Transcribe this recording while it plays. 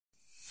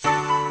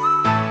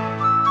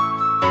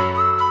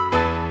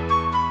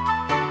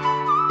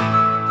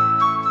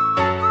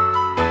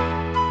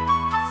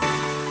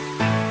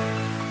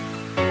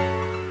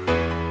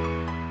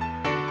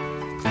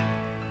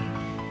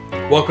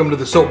Welcome to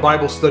the S.O.A.P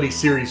Bible Study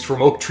Series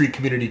from Oak Tree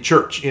Community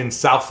Church in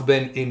South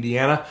Bend,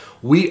 Indiana.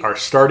 We are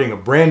starting a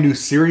brand new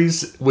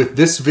series with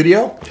this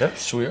video.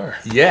 Yes, we are.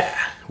 Yeah,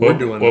 we're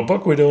doing... What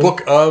book we doing?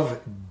 Book of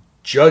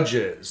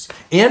Judges.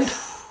 And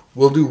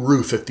we'll do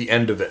Ruth at the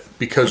end of it.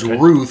 Because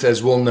Ruth,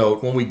 as we'll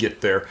note when we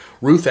get there,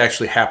 Ruth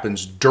actually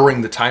happens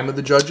during the time of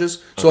the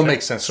Judges. So it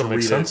makes sense to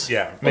read it.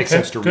 Yeah, it makes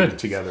sense to read it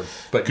together.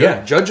 But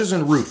yeah, Judges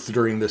and Ruth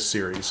during this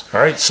series.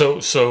 All right, so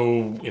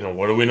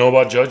what do we know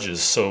about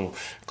Judges? So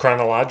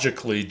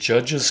chronologically,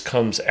 Judges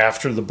comes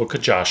after the book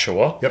of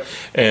Joshua. Yep.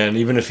 And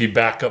even if you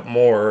back up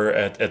more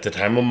at the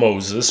time of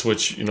Moses,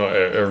 which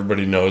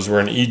everybody knows, we're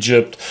in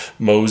Egypt.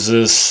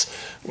 Moses,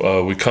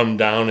 we come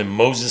down and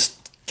Moses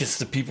gets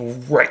the people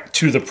right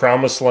to the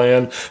promised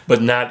land,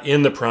 but not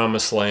in the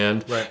promised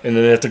land. Right. And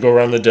then they have to go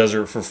around the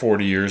desert for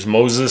 40 years.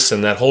 Moses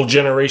and that whole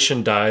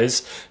generation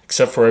dies,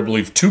 except for, I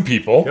believe, 2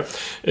 people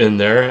in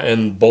there,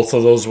 and both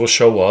of those will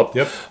show up.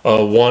 Yep.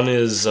 One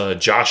is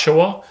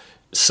Joshua.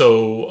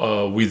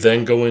 So we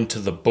then go into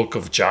the book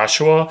of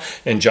Joshua,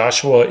 and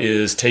Joshua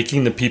is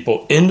taking the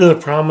people into the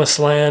promised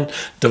land,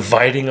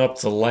 dividing up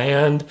the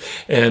land,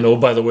 and oh,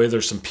 by the way,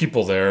 there's some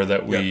people there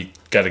that we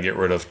got to get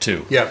rid of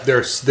too. Yeah,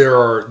 there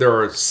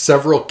are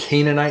several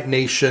Canaanite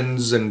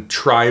nations and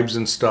tribes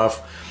and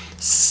stuff,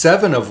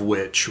 7 of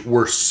which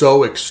were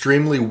so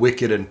extremely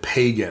wicked and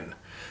pagan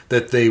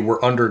that they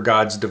were under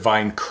God's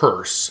divine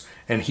curse.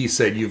 And he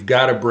said, you've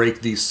got to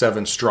break these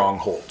 7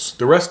 strongholds.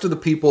 The rest of the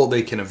people,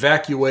 they can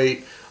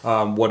evacuate,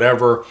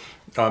 whatever.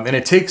 And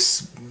it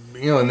takes,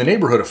 in the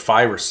neighborhood of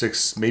 5 or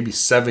 6, maybe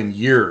 7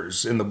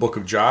 years in the book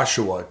of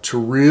Joshua to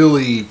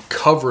really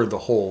cover the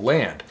whole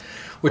land,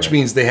 which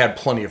means they had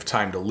plenty of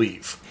time to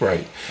leave.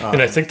 Right.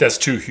 And I think that's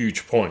 2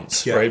 huge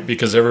points, right?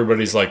 Because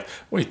everybody's like,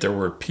 wait, there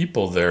were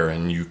people there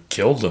and you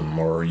killed them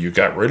or you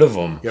got rid of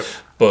them. Yep.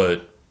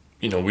 But,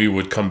 we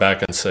would come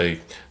back and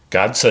say,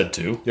 God said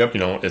to,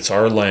 it's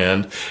our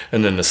land.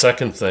 And then the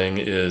second thing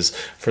is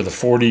for the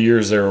 40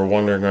 years they were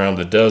wandering around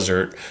the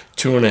desert,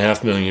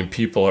 2.5 million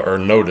people are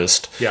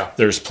noticed. Yeah.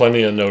 There's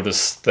plenty of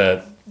notice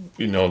that,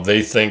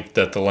 they think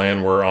that the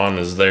land we're on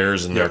is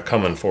theirs and they're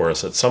coming for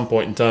us. At some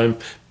point in time,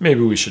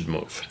 maybe we should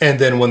move. And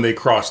then when they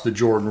cross the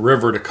Jordan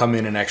River to come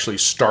in and actually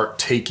start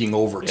taking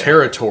over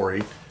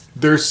territory,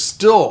 there's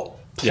still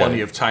plenty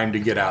of time to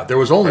get out. There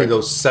was only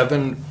those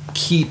 7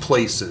 key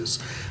places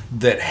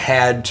that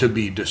had to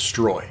be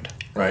destroyed,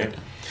 right?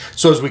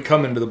 So as we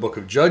come into the book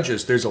of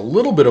Judges, there's a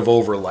little bit of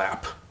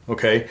overlap,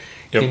 okay?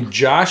 Yep. In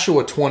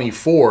Joshua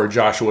 24,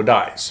 Joshua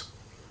dies.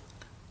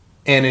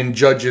 And in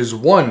Judges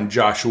 1,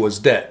 Joshua's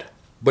dead.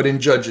 But in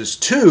Judges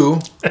 2,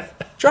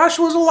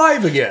 Joshua's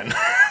alive again.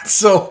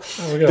 So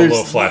we got a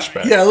little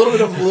flashback. Yeah,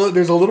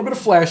 there's a little bit of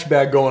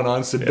flashback going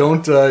on. So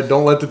don't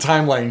let the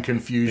timeline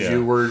confuse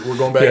you. We're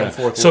going back and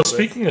forth. So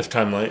speaking of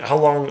timeline, how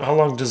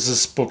long does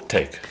this book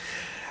take?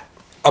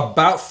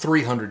 About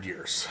 300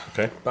 years.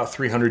 Okay. About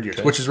 300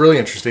 years, which is really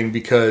interesting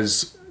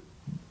because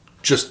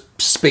just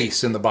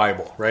space in the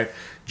Bible, right?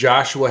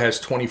 Joshua has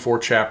 24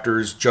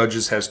 chapters.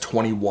 Judges has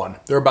 21.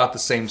 They're about the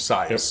same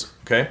size,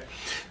 okay?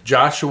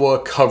 Joshua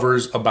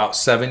covers about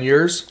 7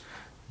 years.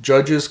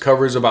 Judges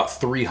covers about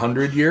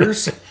 300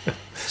 years.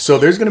 So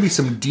there's going to be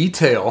some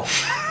detail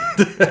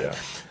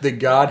that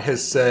God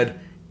has said,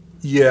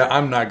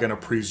 I'm not going to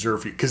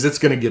preserve you because it's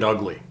going to get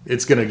ugly.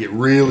 It's going to get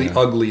really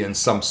ugly in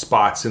some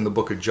spots in the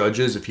book of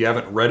Judges. If you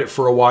haven't read it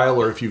for a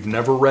while or if you've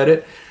never read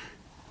it,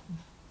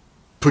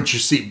 put your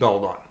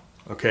seatbelt on,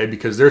 okay?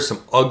 Because there's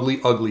some ugly,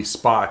 ugly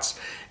spots.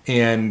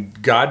 And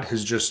God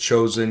has just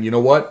chosen, you know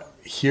what?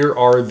 Here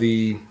are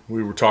we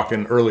were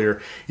talking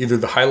earlier, either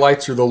the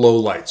highlights or the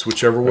lowlights,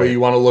 whichever way you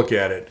want to look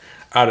at it.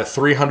 Out of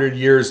 300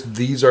 years,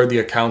 these are the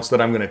accounts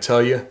that I'm going to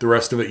tell you. The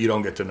rest of it, you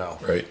don't get to know.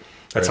 Right.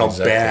 That's how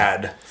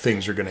bad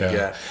things are going to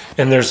get.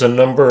 And there's a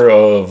number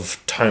of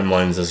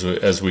timelines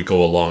as we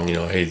go along.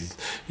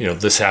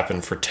 This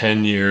happened for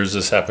 10 years,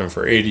 this happened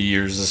for 80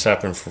 years, this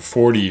happened for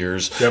 40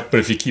 years. Yep. But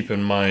if you keep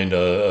in mind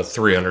a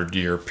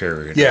 300-year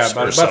period. Yeah,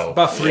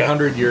 about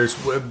 300 years.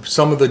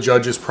 Some of the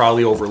judges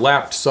probably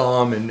overlapped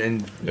some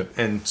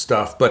and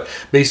stuff. But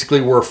basically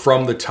we're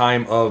from the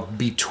time of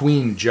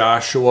between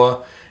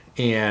Joshua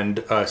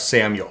and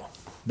Samuel.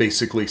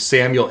 Basically,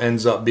 Samuel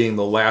ends up being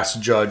the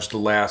last judge, the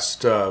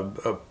last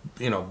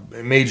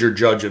major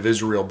judge of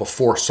Israel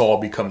before Saul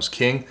becomes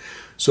king.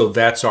 So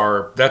that's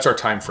our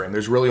time frame.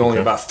 There's really only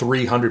about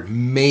 300,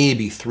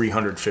 maybe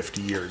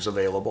 350 years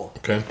available.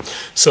 Okay,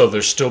 so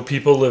there's still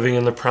people living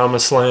in the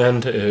promised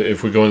land.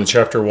 If we go into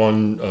chapter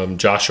 1,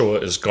 Joshua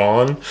is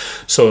gone.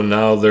 So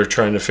now they're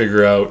trying to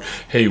figure out,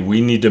 hey,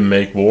 we need to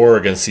make war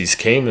against these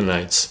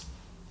Canaanites.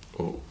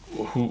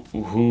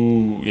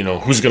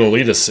 Who's going to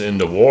lead us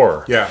into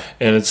war? Yeah.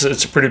 And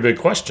it's a pretty big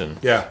question.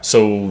 Yeah.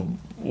 So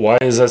why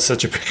is that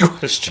such a big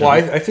question? Well,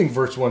 I think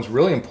verse 1 is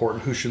really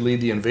important, who should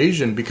lead the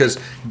invasion, because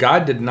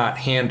God did not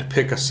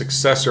handpick a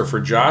successor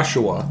for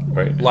Joshua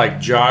like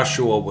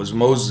Joshua was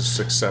Moses'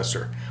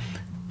 successor.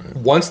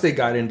 Once they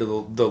got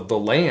into the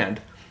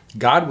land,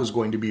 God was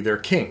going to be their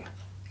king,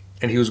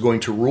 and he was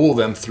going to rule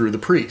them through the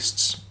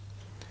priests.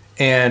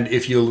 And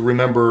if you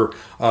remember,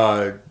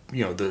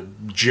 the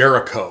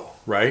Jericho,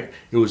 right?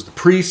 It was the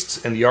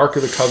priests and the Ark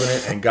of the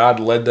Covenant, and God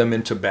led them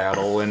into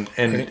battle, and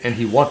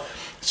he won.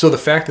 So the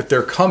fact that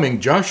they're coming,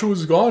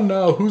 Joshua's gone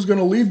now. Who's going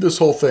to lead this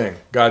whole thing?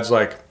 God's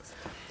like,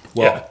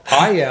 well, yeah.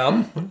 I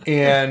am,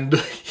 and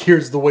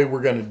here's the way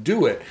we're going to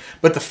do it.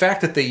 But the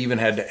fact that they even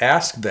had to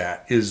ask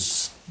that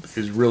is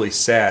really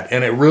sad,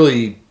 and it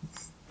really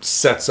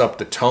sets up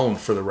the tone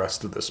for the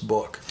rest of this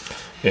book.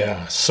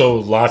 Yeah, so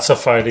lots of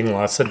fighting,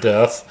 lots of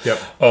death. Yep.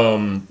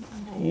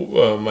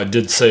 I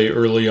did say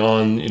early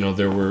on,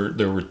 there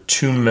were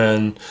two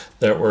men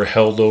that were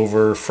held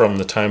over from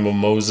the time of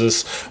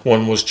Moses.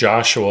 One was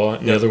Joshua,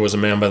 and the other was a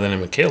man by the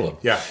name of Caleb.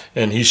 Yeah,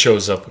 and he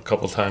shows up a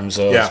couple times,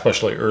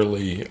 especially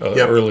early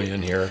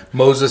in here.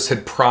 Moses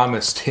had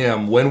promised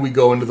him, when we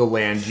go into the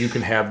land, you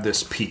can have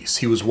this peace.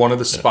 He was one of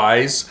the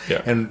spies,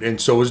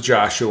 and so was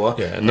Joshua.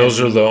 Yeah, and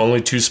those are the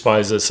only two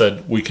spies that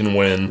said we can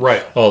win.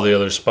 Right. All the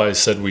other spies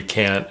said we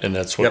can't, and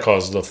that's what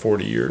caused the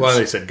 40 years. Well,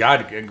 they said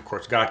God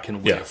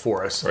can win it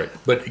for us. Right.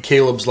 But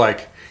Caleb's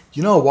like,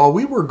 while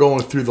we were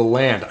going through the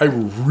land, I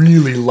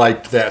really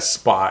liked that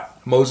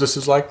spot. Moses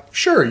is like,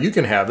 sure, you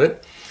can have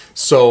it.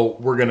 So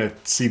we're going to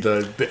see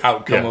the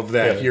outcome of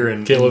that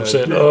here. Caleb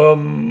said,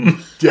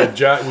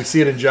 we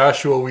see it in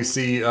Joshua. We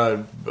see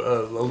a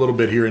little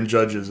bit here in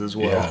Judges as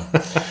well.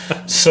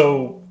 Yeah.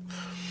 So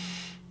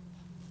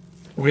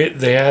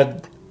they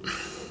had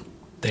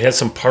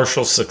some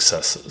partial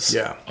successes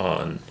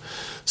on.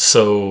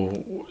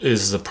 So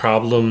is the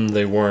problem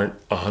they weren't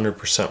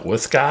 100%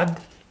 with God?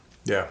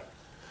 Yeah.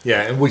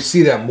 Yeah, and we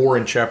see that more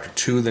in chapter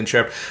 2 than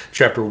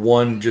chapter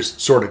 1 just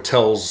sort of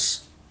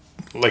tells,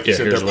 like you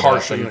said, they're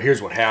partial.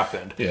 Here's what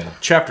happened. Yeah.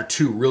 Chapter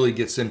 2 really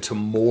gets into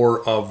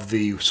more of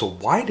so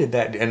why did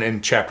that, and in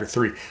chapter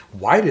 3,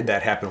 why did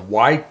that happen?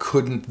 Why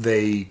couldn't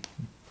they,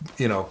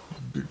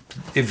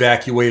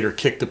 evacuate or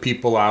kick the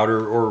people out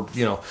or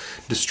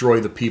destroy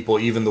the people,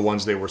 even the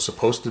ones they were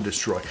supposed to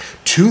destroy?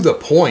 To the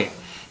point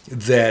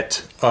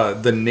that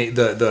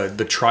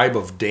the tribe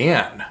of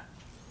Dan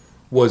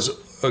was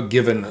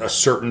given a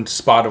certain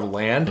spot of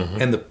land,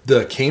 and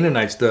the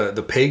Canaanites,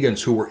 the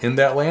pagans who were in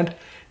that land,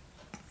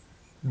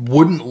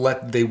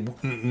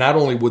 not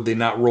only would they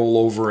not roll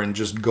over and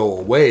just go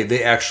away,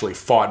 they actually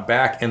fought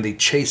back, and they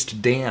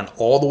chased Dan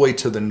all the way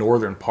to the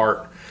northern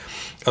part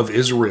of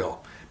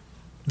Israel.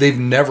 They've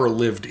never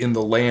lived in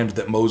the land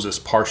that Moses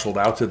parceled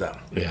out to them.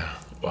 Yeah.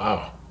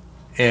 Wow.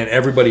 And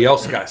everybody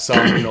else got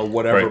some,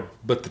 whatever. Right.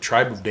 But the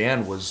tribe of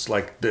Dan was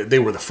like, they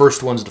were the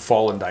first ones to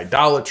fall into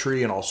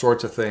idolatry and all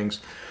sorts of things.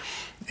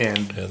 And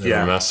they were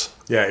a mess.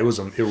 Yeah, it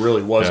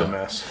really was a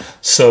mess.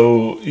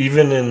 So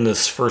even in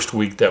this first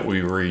week that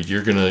we read,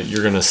 you're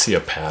gonna see a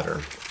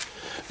pattern,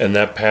 and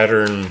that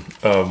pattern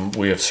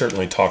we have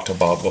certainly talked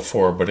about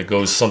before. But it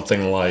goes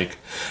something like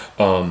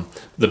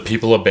the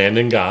people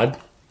abandon God,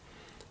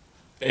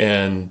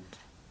 and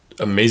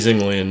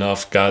amazingly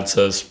enough, God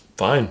says,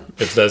 fine,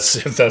 if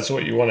that's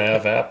what you want to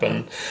have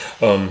happen.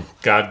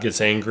 God gets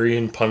angry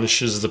and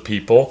punishes the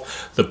people.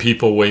 The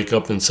people wake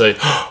up and say,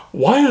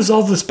 why is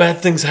all this bad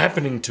things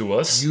happening to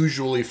us?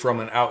 Usually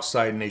from an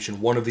outside nation,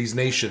 one of these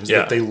nations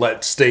that they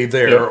let stay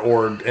there,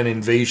 or an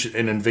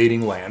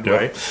invading land,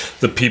 right?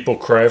 The people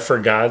cry for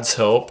God's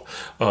help.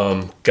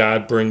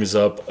 God brings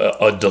up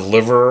a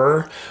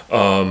deliverer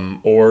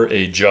or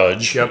a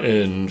judge.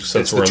 And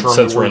since we're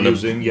in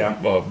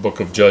the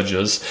book of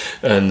Judges,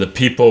 and the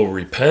people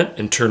repent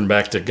and turn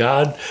back to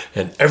God,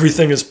 and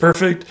everything is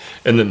perfect,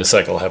 and then the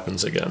cycle happens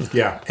again.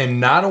 Yeah,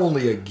 and not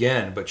only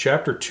again, but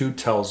chapter 2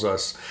 tells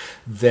us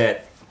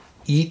that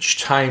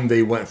each time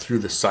they went through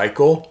the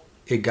cycle,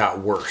 it got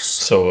worse.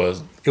 So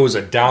it was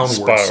a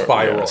downward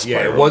spiral.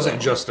 Yeah, it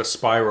wasn't just a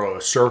spiral,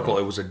 a circle.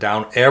 It was a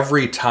down.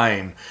 Every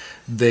time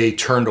they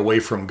turned away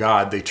from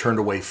God, they turned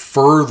away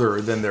further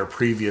than their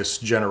previous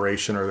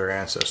generation or their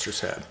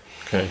ancestors had.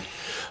 Okay.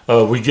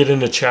 We get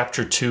into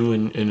chapter 2,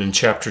 and in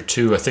chapter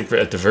 2, I think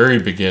at the very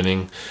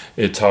beginning,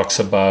 it talks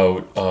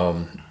about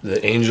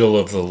the angel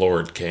of the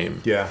Lord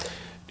came. Yeah.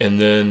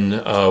 And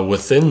then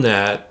within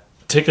that,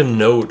 take a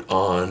note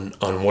on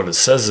what it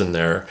says in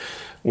there,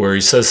 where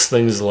he says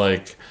things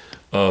like,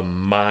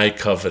 my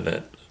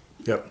covenant.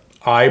 Yep.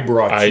 I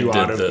brought you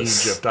out of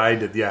Egypt. I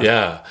did, yeah.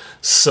 Yeah.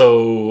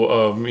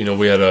 So,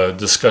 we had a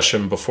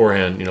discussion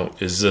beforehand,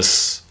 is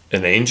this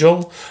an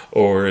angel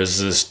or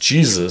is this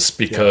Jesus?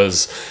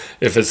 Because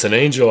if it's an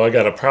angel, I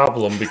got a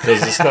problem,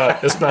 because it's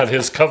not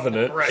his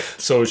covenant. Right.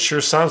 So it sure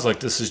sounds like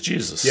this is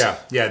Jesus. Yeah.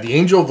 Yeah. The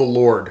angel of the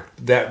Lord,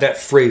 that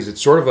phrase,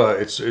 it's sort of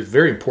it's a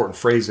very important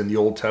phrase in the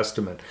Old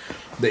Testament.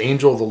 The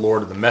angel of the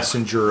Lord, or the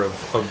messenger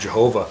of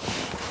Jehovah,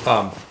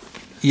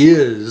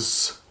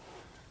 is,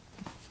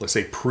 let's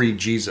say,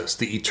 pre-Jesus.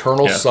 The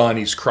eternal Son,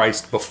 he's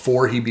Christ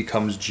before he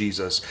becomes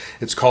Jesus.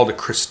 It's called a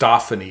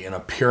Christophany, an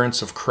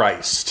appearance of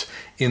Christ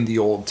in the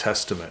Old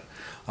Testament,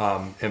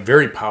 and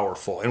very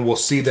powerful. And we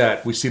see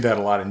that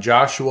a lot in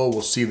Joshua.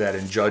 We'll see that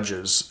in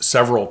Judges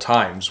several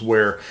times,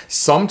 where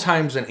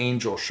sometimes an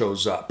angel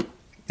shows up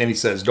and he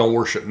says, don't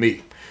worship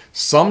me.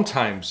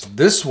 Sometimes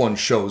this one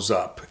shows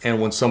up, and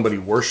when somebody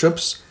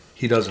worships,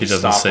 He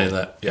doesn't say him.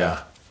 that.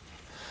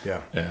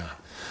 Yeah.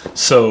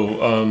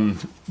 So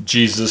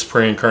Jesus,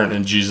 pre-incarnate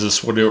in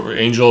Jesus, whatever,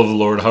 angel of the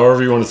Lord,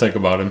 however you want to think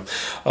about him,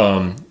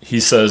 he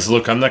says,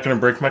 look, I'm not going to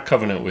break my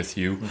covenant with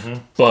you,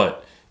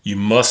 but you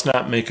must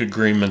not make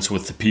agreements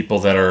with the people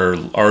that are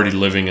already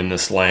living in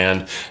this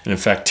land, and in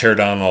fact, tear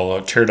down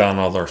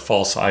all their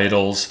false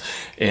idols.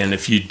 And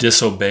if you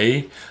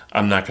disobey,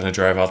 I'm not going to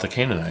drive out the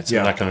Canaanites.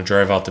 I'm not going to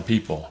drive out the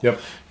people.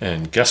 Yep.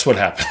 And guess what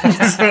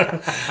happens?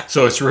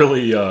 So it's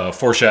really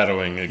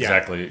foreshadowing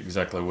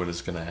exactly what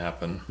is going to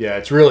happen. Yeah,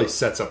 it really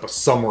sets up a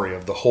summary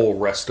of the whole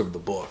rest of the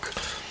book.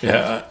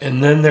 Yeah,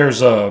 and then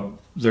there's a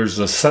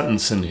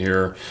sentence in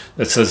here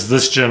that says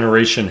this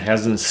generation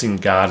hadn't seen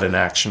God in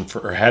action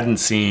for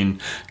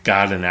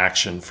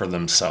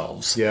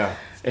themselves. Yeah.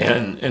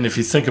 And if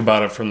you think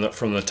about it from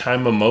the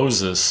time of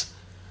Moses,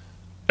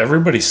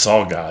 everybody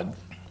saw God.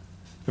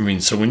 I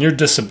mean, so when you're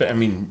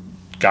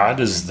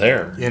God is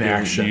there in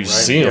action. You right?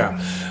 see him.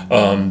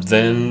 Yeah.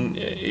 Then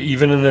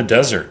even in the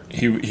desert,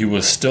 he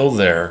was still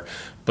there.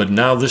 But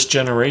now this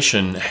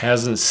generation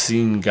hasn't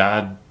seen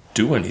God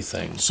do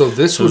anything. So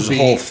this would be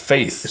whole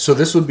faith. So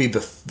this would be the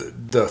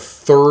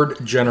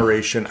third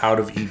generation out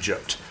of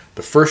Egypt.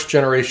 The first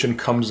generation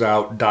comes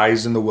out,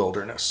 dies in the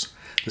wilderness.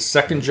 The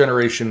second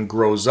generation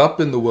grows up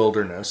in the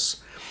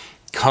wilderness,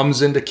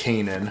 comes into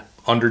Canaan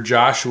under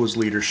Joshua's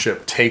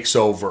leadership, takes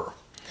over.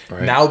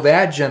 Right. Now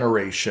that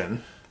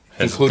generation,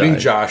 including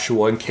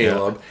Joshua and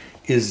Caleb,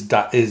 is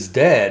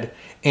dead,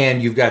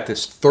 and you've got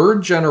this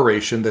third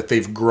generation that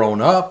they've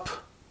grown up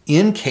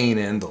in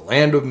Canaan, the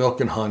land of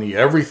milk and honey.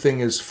 Everything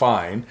is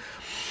fine.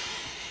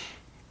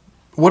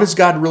 What has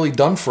God really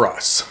done for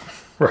us?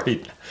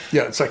 Right.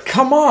 Yeah, it's like,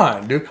 come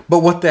on, dude. But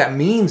what that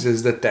means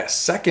is that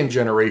second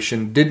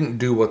generation didn't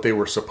do what they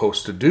were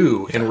supposed to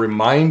do in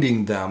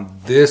reminding them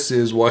this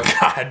is what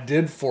God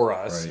did for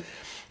us. Right.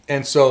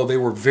 And so they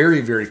were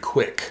very, very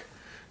quick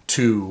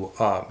to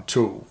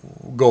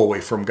go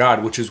away from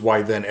God, which is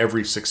why then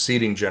every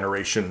succeeding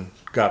generation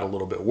got a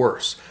little bit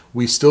worse.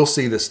 We still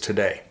see this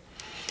today.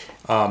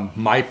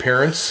 My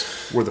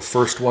parents were the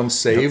first ones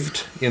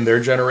saved in their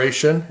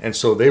generation, and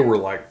so they were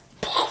like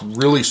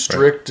really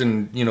strict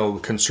and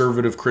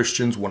conservative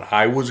Christians when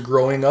I was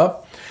growing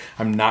up.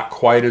 I'm not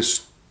quite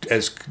as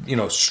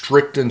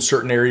strict in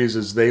certain areas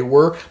as they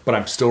were, but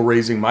I'm still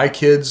raising my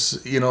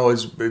kids,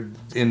 as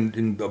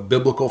in a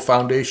biblical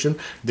foundation.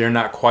 They're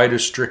not quite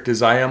as strict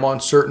as I am on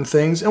certain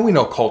things, and we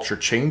know culture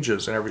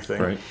changes and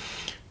everything. Right.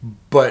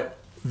 But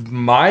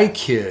my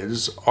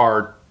kids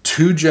are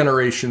 2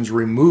 generations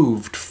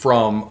removed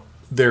from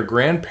their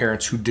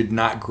grandparents who did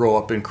not grow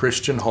up in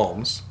Christian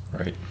homes.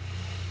 Right.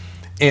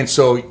 And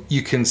so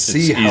you can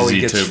see how it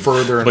gets further and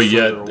further away. But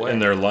yet in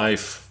their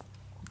life,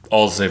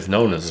 all they've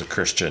known is a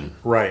Christian.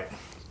 Right.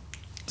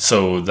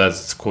 So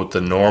that's, quote,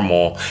 the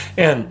normal.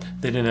 And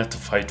they didn't have to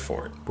fight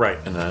for it. Right.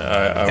 And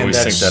I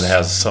always think that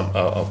has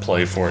a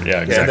play for it.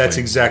 Yeah, exactly. Yeah, that's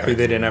exactly. Right.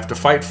 They didn't have to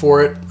fight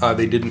for it.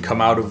 They didn't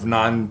come out of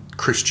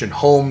non-Christian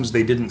homes.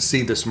 They didn't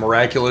see this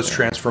miraculous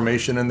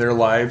transformation in their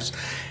lives.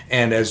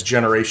 And as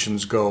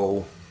generations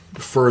go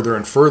further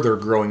and further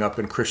growing up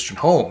in Christian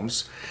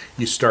homes,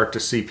 you start to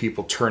see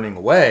people turning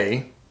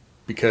away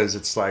because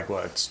it's like,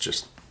 well, it's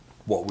just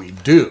what we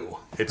do.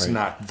 It's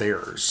not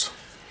theirs.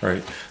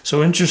 Right.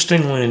 So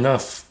interestingly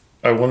enough,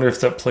 I wonder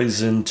if that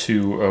plays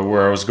into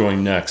where I was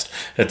going next.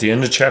 At the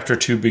end of chapter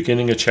 2,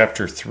 beginning of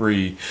chapter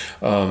 3,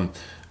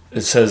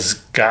 it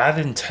says God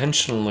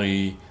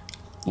intentionally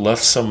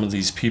left some of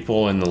these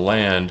people in the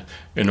land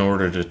in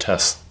order to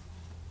test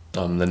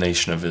the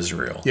nation of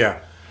Israel. Yeah.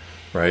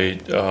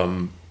 Right?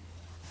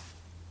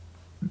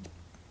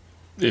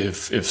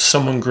 If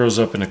someone grows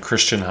up in a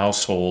Christian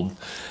household,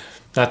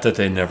 not that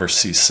they never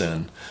see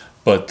sin,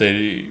 but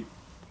they're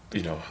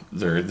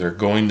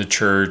going to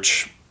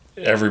church.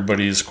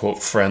 Everybody is,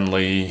 quote,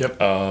 friendly. Yep.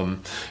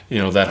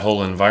 That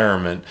whole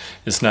environment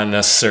is not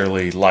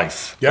necessarily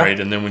life, right?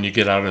 And then when you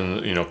get out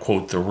in,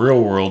 quote, the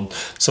real world,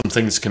 some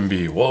things can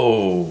be,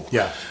 whoa.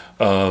 Yeah.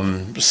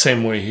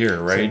 Same way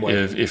here, right?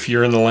 If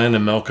you're in the land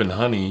of milk and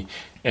honey,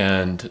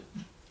 and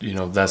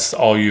that's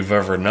all you've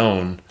ever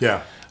known.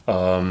 Yeah.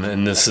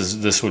 And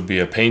this would be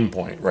a pain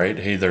point, right?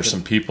 Hey, there's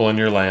some people in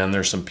your land.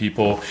 There's some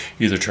people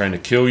either trying to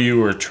kill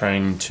you or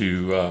trying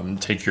to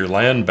take your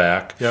land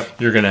back.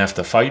 Yep. You're going to have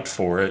to fight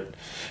for it.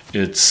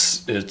 It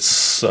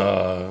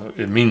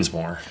means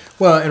more.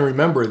 Well, and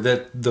remember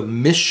that the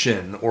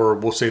mission, or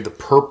we'll say the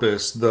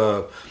purpose,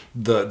 the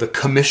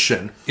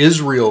commission,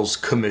 Israel's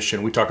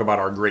commission. We talk about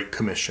our Great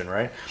Commission,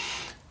 right?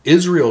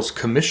 Israel's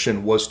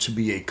commission was to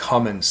be a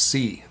come and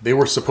see. They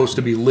were supposed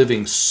to be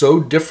living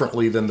so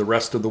differently than the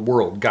rest of the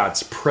world.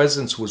 God's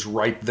presence was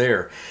right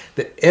there,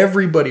 that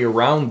everybody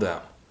around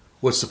them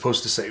was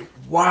supposed to say,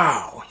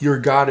 wow, your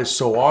God is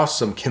so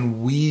awesome.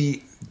 Can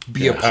we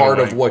be a part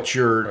of what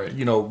your,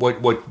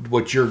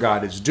 what your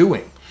God is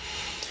doing?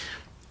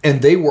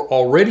 And they were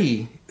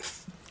already,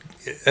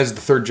 as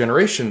the third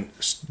generation,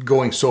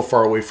 going so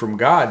far away from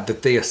God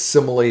that they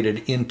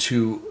assimilated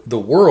into the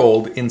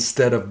world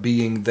instead of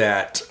being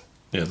that.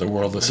 Yeah, the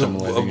world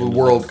assimilating. The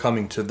world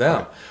coming to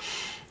them.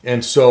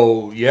 And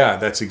so, yeah,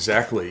 that's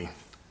exactly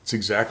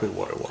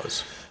what it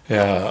was.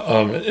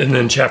 Yeah, and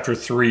then chapter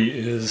 3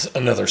 is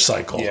another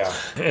cycle. Yeah.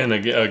 And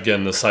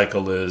again, the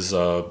cycle is,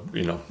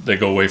 they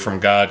go away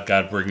from God.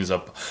 God brings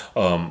up,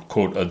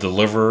 quote, a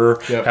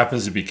deliverer. Yep.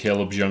 Happens to be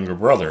Caleb's younger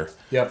brother.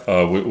 Yep.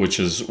 Which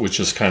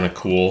is kind of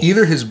cool.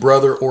 Either his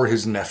brother or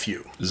his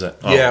nephew. Is that?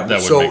 Yeah.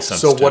 That would make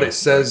sense. So too. what it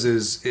says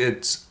is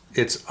it's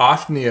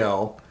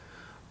Othniel,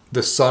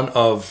 the son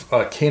of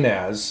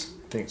Kenaz.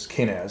 I think it's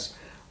Kenaz,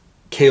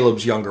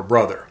 Caleb's younger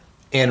brother.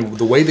 And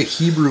the way the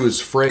Hebrew is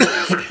phrased,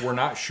 we're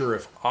not sure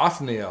if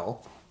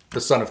Othniel,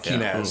 the son of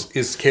Kenaz,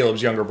 is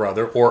Caleb's younger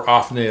brother, or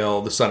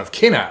Othniel, the son of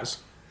Kenaz,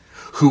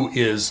 who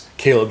is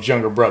Caleb's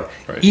younger brother.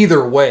 Right.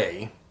 Either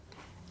way,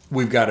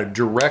 we've got a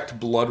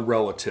direct blood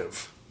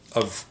relative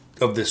of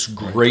this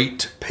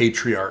great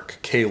patriarch,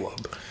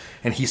 Caleb.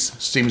 And he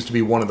seems to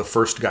be one of the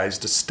first guys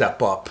to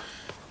step up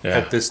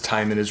at this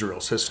time in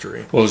Israel's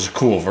history. Well, there's a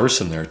cool verse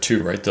in there,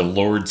 too, right? The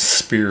Lord's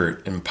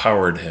Spirit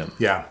empowered him.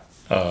 Yeah.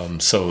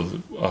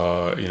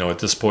 At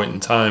this point in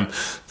time,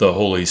 the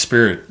Holy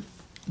Spirit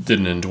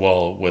didn't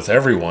indwell with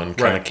everyone,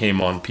 kind of came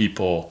on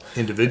people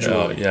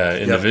individually.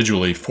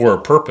 Individually for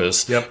a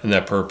purpose. Yep. And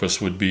that purpose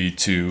would be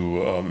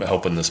to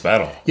help in this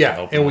battle.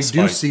 Yeah, and we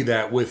do see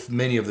that with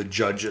many of the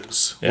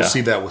judges. We'll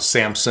see that with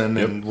Samson,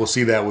 and we'll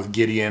see that with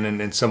Gideon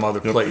and some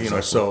other play.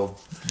 Exactly. So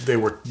they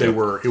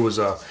were. It was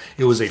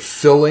a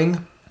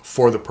filling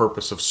for the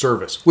purpose of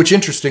service, which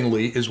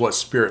interestingly is what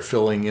spirit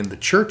filling in the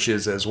church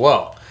is as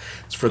well.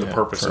 It's for the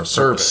purpose of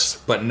service,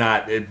 but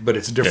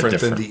it's different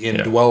than the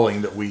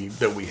indwelling that we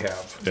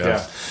have. Yeah.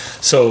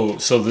 So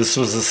this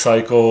was a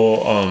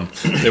cycle.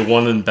 They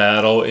won in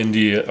battle.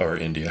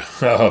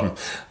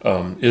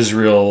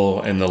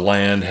 Israel and the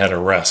land had a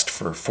rest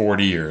for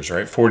 40 years,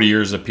 right? 40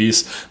 years of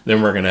peace.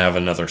 Then we're going to have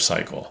another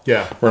cycle.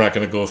 Yeah. We're not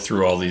going to go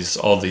through all these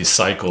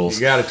cycles.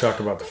 You got to talk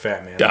about the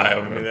fat man. Yeah,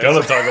 I'm going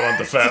to talk about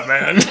the fat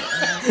man.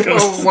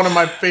 One of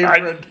my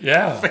favorite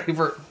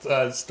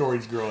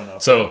stories growing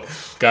up. So,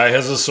 guy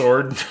has a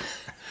sword.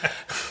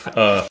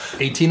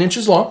 18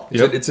 inches long.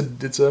 It's a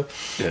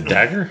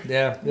dagger.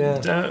 Yeah.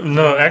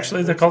 No,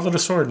 actually, they called it a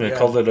sword. And they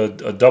called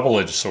it a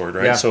double-edged sword,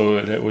 right? Yeah. So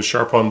it was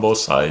sharp on both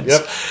sides.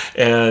 Yep.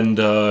 And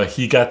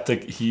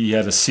he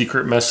had a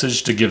secret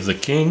message to give the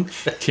king.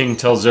 King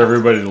tells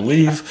everybody to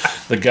leave.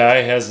 The guy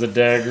has the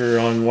dagger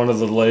on one of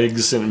the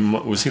legs. And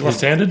was he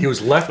left-handed? He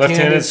was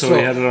left-handed. So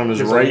he had it on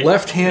his right.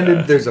 Left-handed.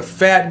 Yeah. There's a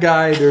fat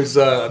guy. There's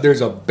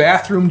a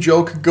bathroom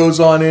joke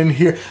goes on in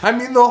here. I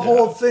mean, the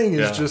whole thing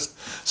is just.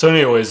 So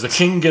anyways, the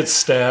king gets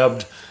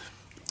stabbed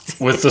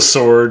with the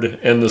sword,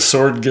 and the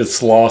sword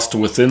gets lost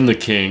within the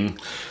king,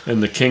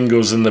 and the king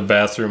goes in the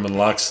bathroom and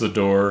locks the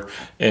door,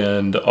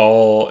 and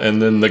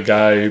then the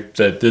guy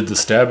that did the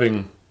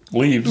stabbing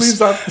leaves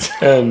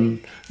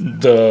and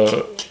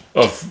the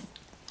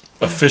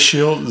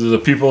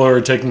the people who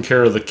are taking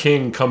care of the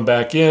king come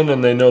back in,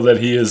 and they know that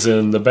he is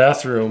in the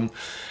bathroom.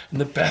 And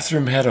the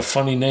bathroom had a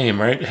funny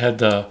name, right?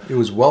 It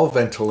was well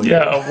ventilated.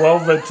 Yeah, a well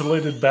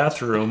ventilated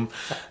bathroom.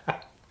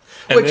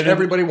 Which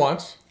everybody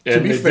wants, to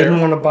be fair. They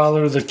didn't want to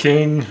bother the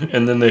king,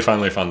 and then they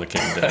finally found the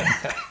king dead.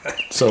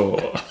 So,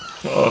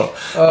 a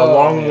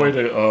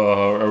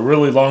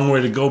really long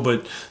way to go,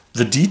 but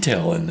the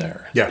detail in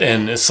there. Yeah.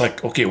 And it's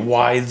like, okay,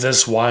 why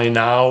this? Why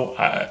now?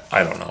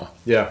 I don't know.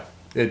 Yeah.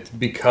 It's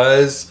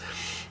because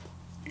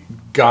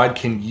God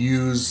can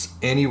use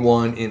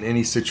anyone in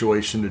any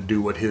situation to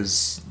do what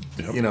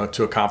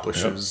to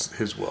accomplish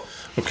his will.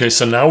 Okay,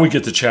 so now we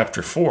get to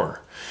chapter 4.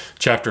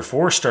 Chapter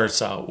 4 starts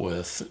out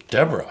with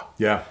Deborah.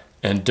 Yeah.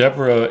 And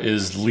Deborah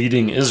is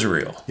leading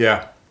Israel.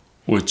 Yeah.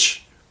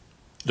 Which,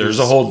 there's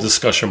a whole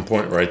discussion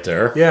point right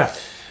there. Yeah.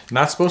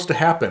 Not supposed to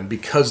happen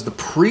because the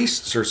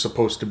priests are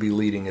supposed to be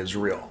leading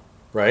Israel,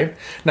 right?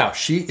 Now,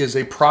 she is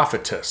a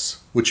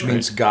prophetess, which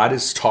means God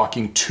is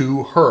talking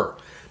to her.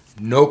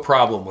 No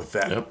problem with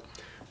that. Yep.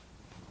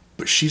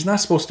 But she's not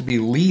supposed to be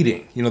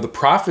leading. The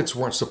prophets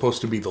weren't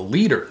supposed to be the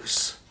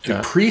leaders. The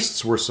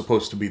priests were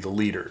supposed to be the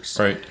leaders.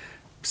 Right.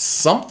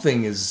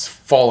 Something is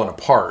falling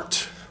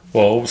apart.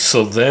 Well,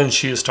 so then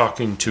she is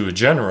talking to a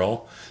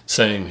general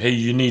saying, hey,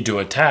 you need to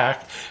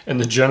attack. And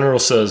the general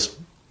says,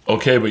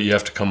 okay, but you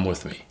have to come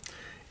with me.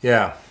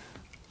 Yeah.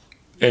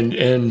 And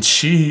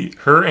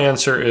her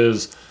answer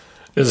is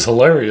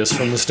hilarious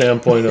from the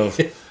standpoint of,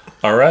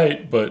 all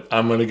right, but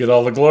I'm going to get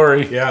all the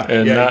glory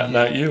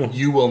not you.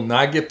 You will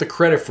not get the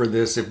credit for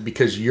this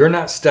because you're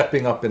not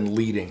stepping up and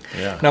leading.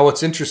 Yeah. Now,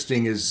 what's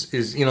interesting is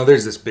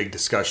there's this big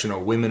discussion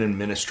of women in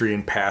ministry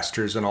and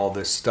pastors and all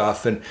this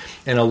stuff. And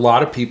a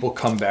lot of people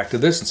come back to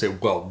this and say,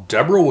 well,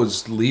 Deborah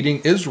was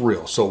leading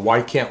Israel, so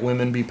why can't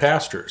women be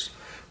pastors?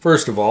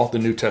 First of all, the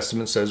New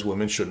Testament says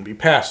women shouldn't be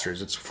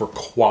pastors. It's for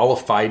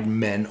qualified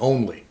men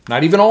only.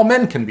 Not even all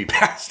men can be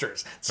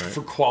pastors. It's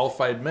for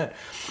qualified men.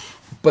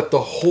 But the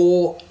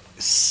whole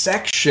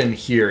section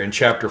here in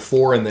chapter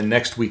 4 and the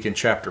next week in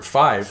chapter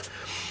 5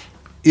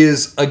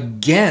 is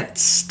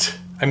against.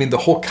 I mean, the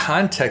whole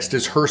context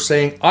is her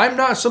saying, I'm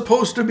not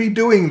supposed to be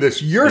doing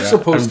this. You're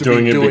supposed to be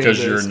doing it because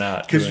this. you're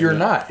not. Because you're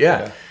not.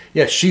 Yeah.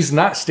 Yeah, she's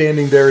not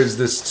standing there as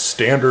this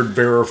standard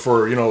bearer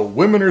for,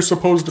 women are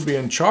supposed to be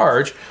in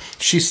charge.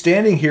 She's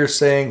standing here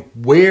saying,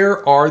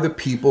 where are the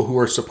people who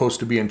are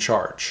supposed to be in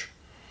charge?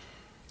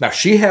 Now,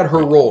 she had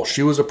her role.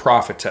 She was a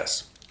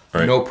prophetess.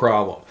 Right. No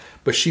problem.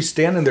 But she's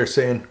standing there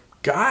saying,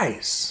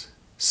 guys,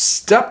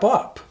 step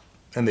up.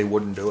 And they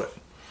wouldn't do it.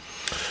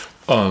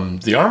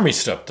 The army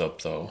stepped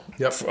up, though.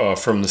 Yep.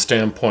 From the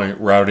standpoint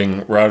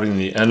routing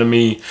the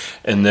enemy,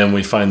 and then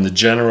we find the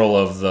general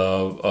of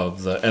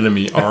the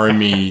enemy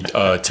army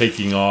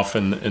taking off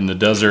in the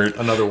desert.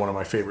 Another one of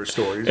my favorite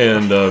stories.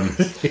 And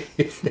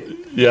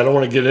I don't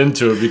want to get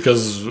into it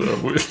because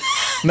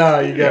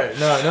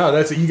no,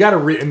 that's it. You got to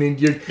read. I mean,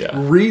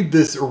 read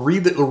this.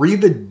 Read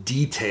the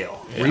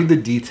detail. Yeah. Read the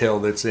detail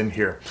that's in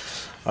here.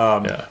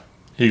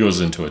 He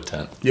goes into a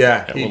tent.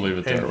 Yeah, we'll leave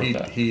it there with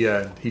that.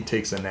 He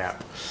takes a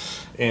nap.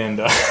 And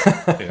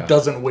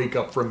doesn't wake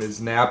up from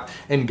his nap,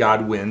 and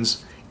God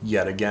wins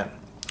yet again.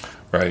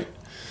 Right.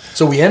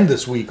 So we end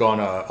this week on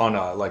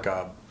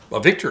a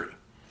victory,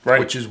 right?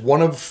 Which is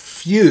one of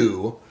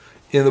few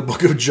in the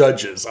book of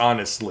Judges.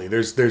 Honestly,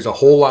 there's a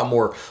whole lot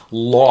more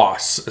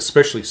loss,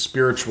 especially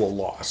spiritual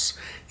loss,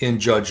 in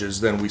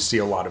Judges than we see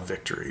a lot of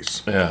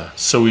victories. Yeah.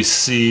 So we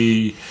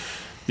see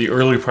the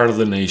early part of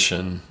the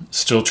nation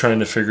still trying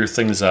to figure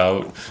things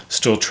out,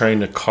 still trying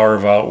to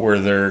carve out where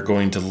they're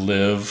going to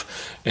live,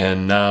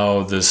 and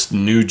now this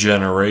new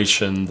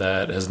generation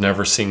that has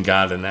never seen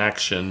God in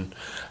action,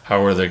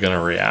 how are they going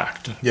to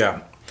react?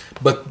 Yeah.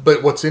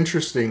 But what's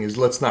interesting is,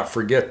 let's not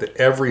forget that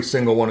every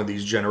single one of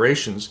these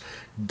generations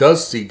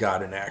does see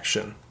God in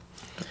action.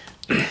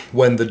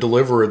 When the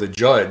deliverer, the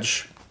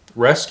judge,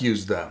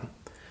 rescues them,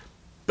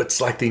 but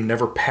it's like they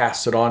never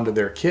pass it on to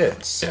their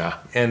kids. Yeah.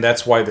 And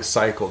that's why the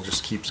cycle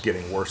just keeps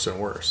getting worse and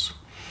worse.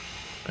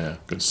 Yeah,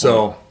 good point.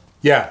 So,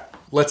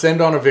 let's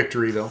end on a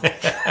victory, though.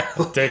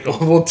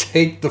 We'll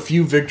take the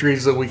few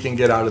victories that we can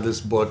get out of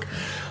this book.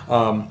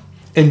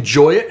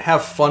 Enjoy it.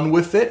 Have fun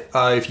with it.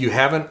 If you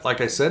haven't, like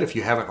I said, if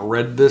you haven't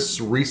read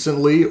this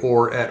recently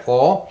or at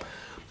all,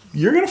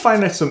 you're going to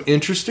find that some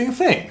interesting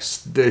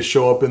things that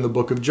show up in the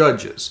book of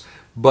Judges.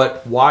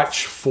 But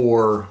watch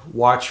for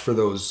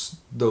those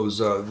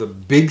the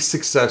big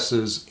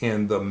successes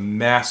and the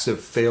massive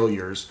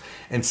failures,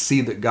 and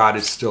see that God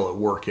is still at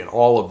work in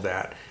all of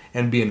that,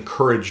 and be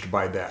encouraged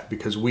by that,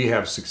 because we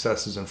have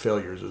successes and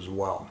failures as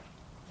well.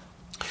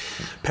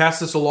 Pass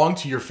this along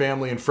to your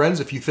family and friends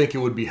if you think it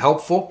would be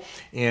helpful,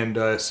 and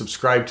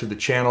subscribe to the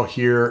channel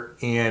here,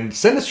 and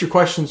send us your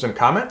questions and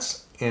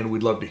comments, and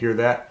we'd love to hear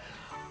that,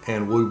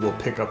 and we will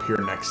pick up here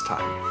next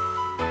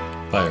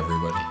time. Bye,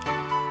 everybody.